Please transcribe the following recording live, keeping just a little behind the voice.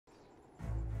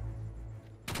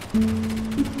All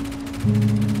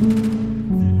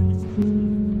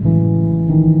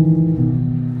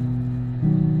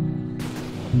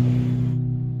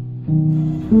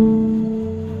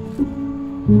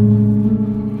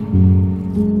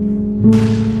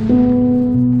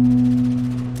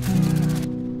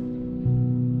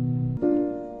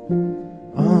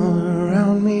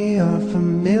around me are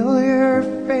familiar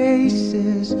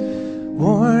faces,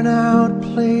 worn out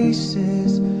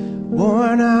places,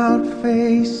 worn out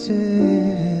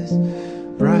faces,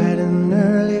 bright and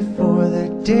early for their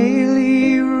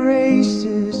daily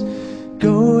races,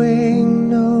 going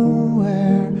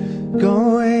nowhere,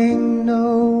 going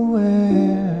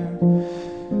nowhere.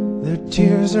 Their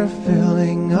tears are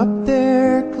filling up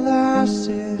their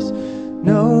glasses,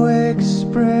 no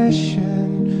expression,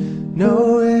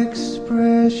 no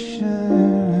expression.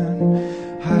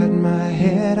 Hide my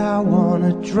head, I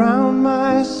wanna drown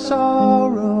my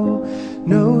sorrow.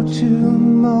 No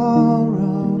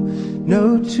tomorrow,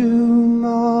 no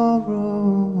tomorrow.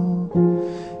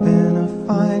 And I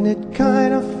find it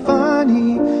kinda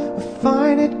funny, I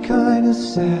find it kinda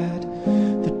sad.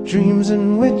 The dreams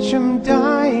in which I'm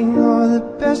dying are the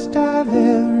best I've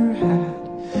ever had.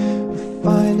 I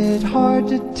find it hard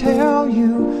to tell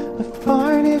you, I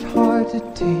find it hard to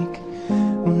take.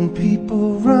 When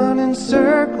people run in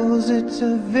circles, it's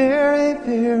a very,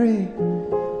 very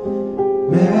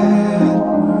mad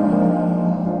world.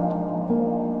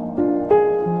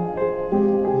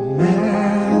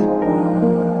 Mad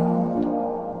world.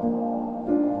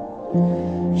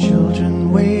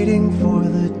 Children waiting for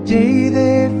the day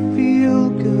they feel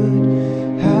good.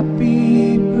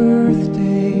 Happy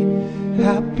birthday,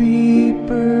 happy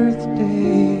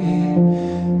birthday.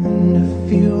 And to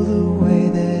feel the way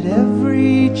that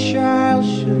every child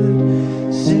should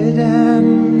sit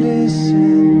and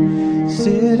listen,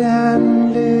 sit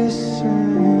and listen.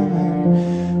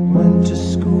 Went to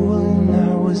school and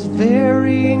I was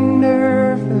very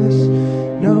nervous.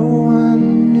 No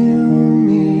one knew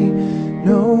me,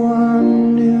 no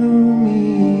one knew me.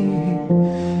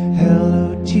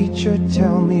 Hello teacher,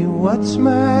 tell me what's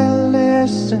my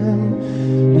lesson.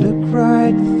 Look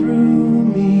right through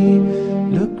me,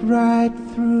 look right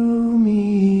through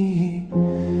me.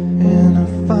 And I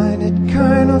find it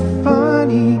kinda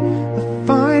funny, I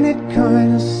find it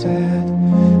kinda sad.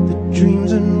 The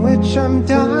dreams in which I'm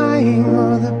dying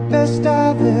are the best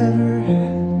I've ever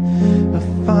had. I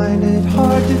find it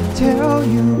hard to tell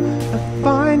you, I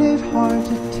find it hard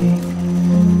to take.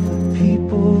 The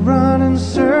people run in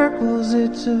circles,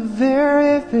 it's a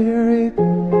very, very